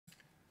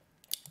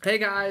Hey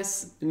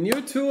guys, a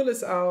new tool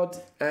is out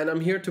and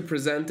I'm here to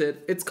present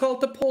it. It's called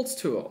the polls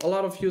tool. A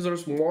lot of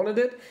users wanted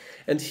it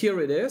and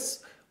here it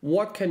is.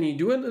 What can you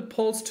do in the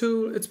polls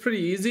tool? It's pretty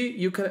easy.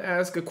 You can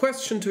ask a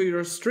question to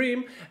your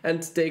stream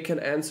and they can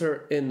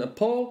answer in a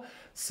poll.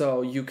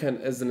 So you can,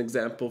 as an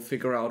example,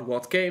 figure out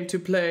what game to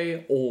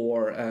play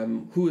or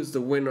who is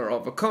the winner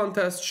of a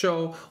contest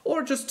show,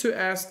 or just to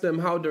ask them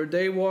how their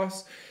day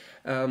was.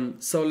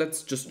 So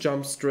let's just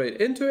jump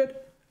straight into it.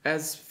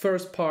 As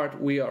first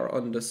part, we are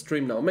on the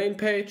StreamNow main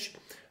page,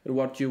 and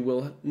what you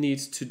will need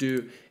to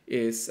do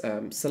is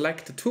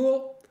select the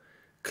tool,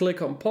 click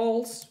on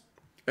polls,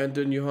 and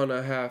then you're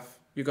gonna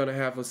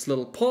have this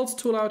little polls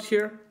tool out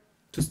here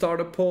to start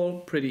a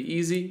poll. Pretty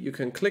easy. You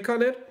can click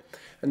on it,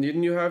 and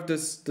then you have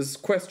this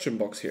question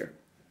box here.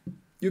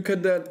 You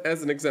can then,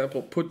 as an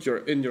example, put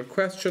in your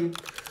question,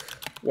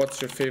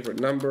 what's your favorite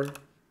number?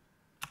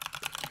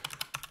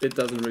 It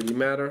doesn't really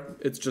matter,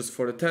 it's just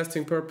for the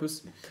testing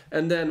purpose.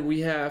 And then we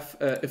have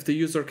if the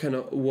user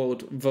can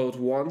vote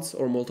once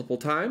or multiple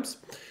times,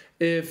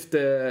 if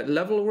the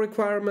level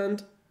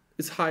requirement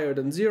is higher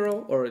than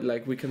 0, or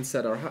like we can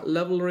set our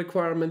level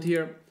requirement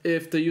here,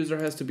 if the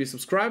user has to be a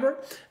subscriber,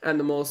 and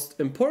the most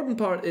important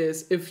part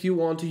is if you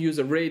want to use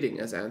a rating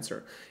as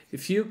answer.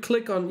 If you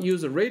click on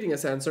use a rating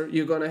as answer,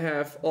 you're gonna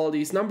have all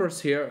these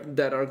numbers here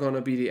that are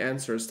gonna be the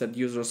answers that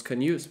users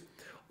can use.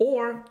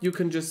 Or you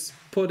can just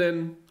put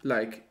in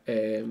like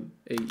a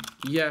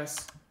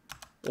yes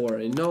or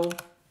a no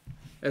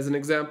as an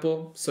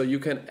example. So you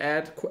can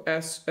add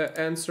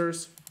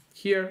answers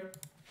here,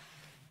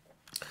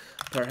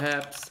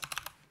 perhaps,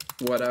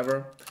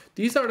 whatever.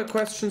 These are the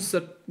questions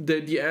that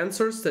the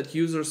answers that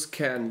users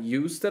can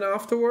use then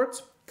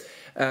afterwards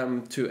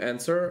to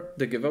answer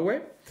the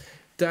giveaway.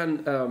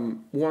 Then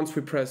once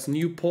we press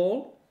new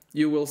poll,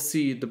 you will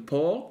see the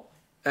poll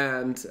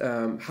and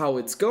how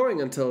it's going.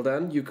 Until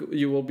then,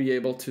 you will be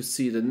able to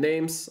see the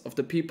names of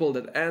the people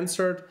that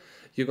answered.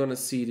 You're gonna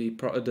see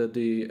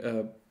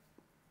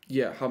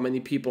how many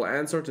people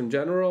answered in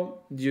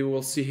general. You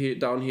will see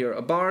down here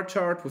a bar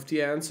chart with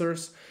the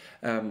answers.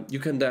 You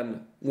can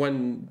then,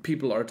 when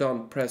people are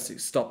done, press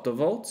stop the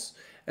votes,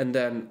 and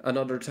then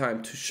another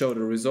time to show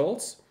the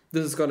results.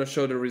 This is gonna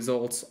show the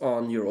results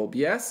on your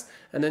OBS,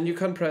 and then you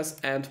can press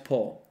end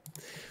poll.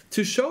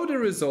 To show the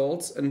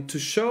results and to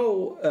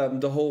show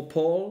the whole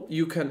poll,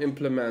 you can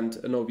implement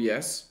an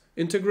OBS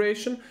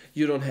integration.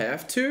 You don't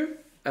have to,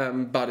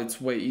 but it's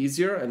way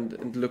easier and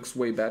it looks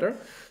way better.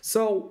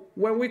 So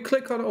when we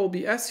click on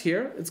OBS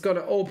here, it's going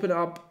to open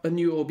up a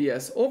new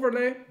OBS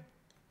overlay.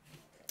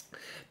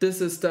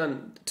 This is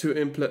done to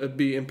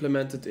be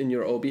implemented in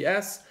your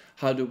OBS.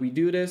 How do we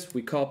do this?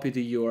 We copy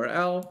the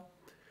URL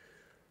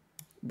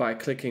by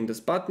clicking this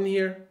button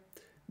here.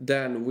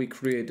 Then we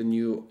create a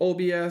new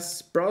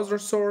OBS browser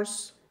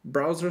source.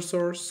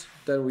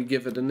 Then we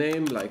give it a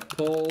name like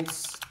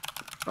polls.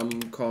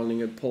 I'm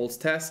calling it polls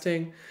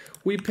testing.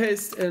 We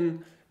paste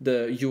in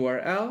the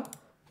URL.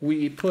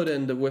 We put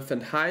in the width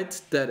and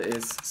height that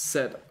is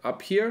set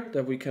up here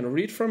that we can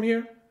read from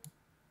here.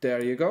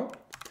 There you go.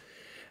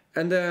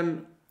 And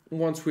then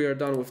once we are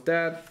done with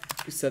that,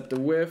 we set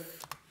the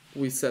width,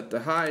 we set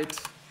the height,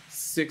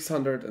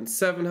 600 and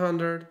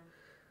 700,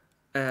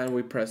 and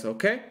we press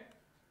OK.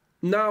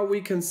 Now we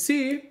can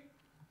see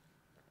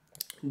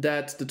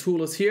that the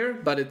tool is here,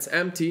 but it's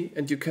empty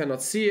and you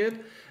cannot see it.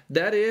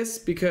 That is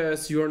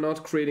because you're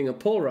not creating a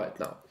poll right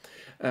now.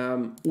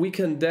 We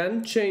can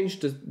then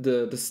change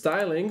the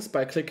stylings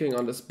by clicking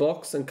on this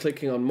box and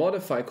clicking on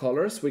modify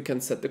colors. We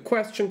can set the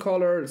question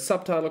color, the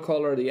subtitle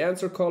color, the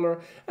answer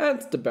color,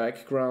 and the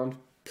background.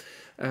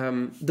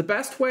 The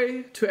best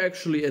way to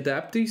actually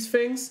adapt these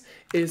things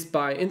is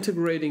by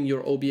integrating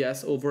your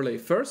OBS overlay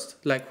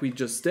first, like we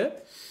just did.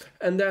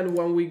 And then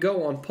when we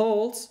go on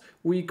polls,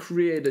 we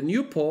create a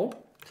new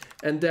poll,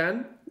 and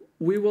then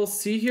we will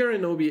see here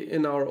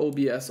in our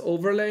OBS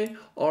overlay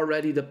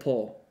already the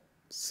poll.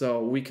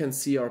 So we can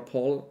see our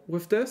poll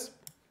with this.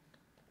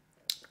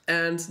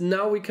 And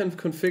now we can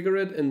configure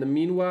it in the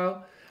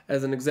meanwhile.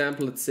 As an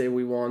example, let's say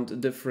we want a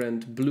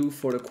different blue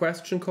for the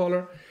question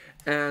color,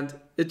 and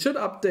it should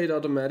update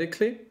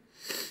automatically.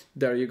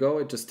 There you go,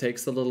 it just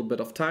takes a little bit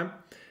of time.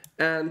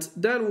 And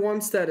then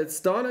once that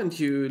it's done and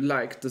you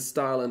like the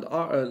style and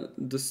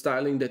the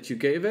styling that you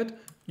gave it,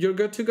 you're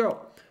good to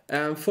go.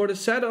 For the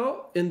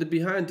shadow in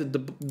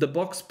the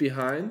box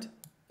behind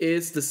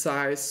is the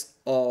size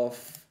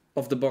of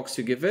the box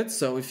you give it.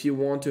 So if you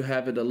want to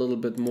have it a little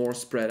bit more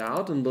spread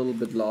out and a little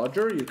bit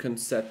larger, you can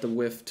set the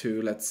width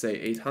to, let's say,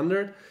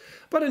 800.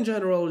 But in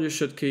general, you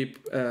should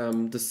keep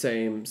the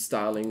same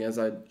styling as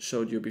I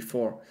showed you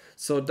before.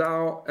 So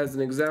now, as an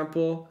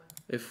example,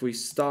 if we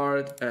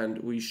start and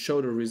we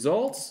show the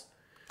results,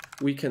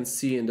 we can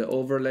see in the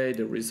overlay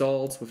the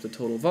results with the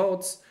total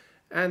votes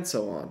and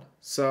so on.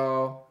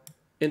 So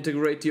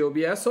integrate the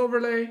OBS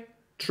overlay,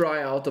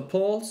 try out the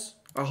polls.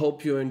 I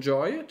hope you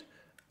enjoy it.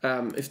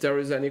 If there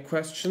is any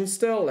questions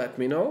still, let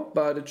me know,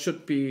 but it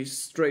should be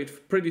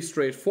pretty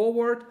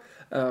straightforward.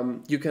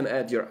 You can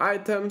add your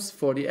items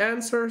for the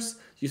answers,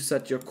 you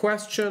set your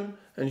question,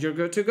 and you're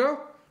good to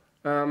go.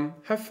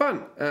 have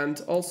fun.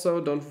 And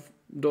also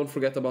don't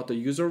forget about the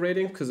user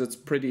rating, because it's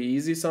pretty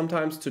easy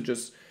sometimes to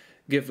just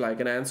give like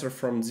an answer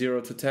from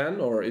 0 to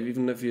 10, or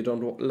even if you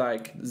don't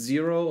like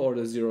 0 or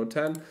the 0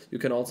 10, you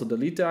can also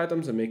delete the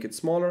items and make it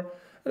smaller,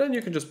 and then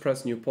you can just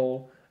press new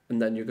poll, and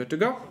then you're good to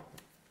go.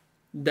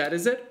 That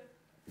is it.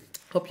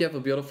 Hope you have a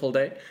beautiful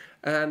day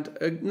and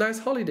a nice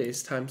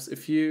holidays times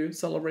if you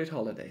celebrate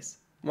holidays.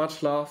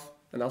 Much love,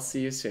 and I'll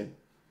see you soon.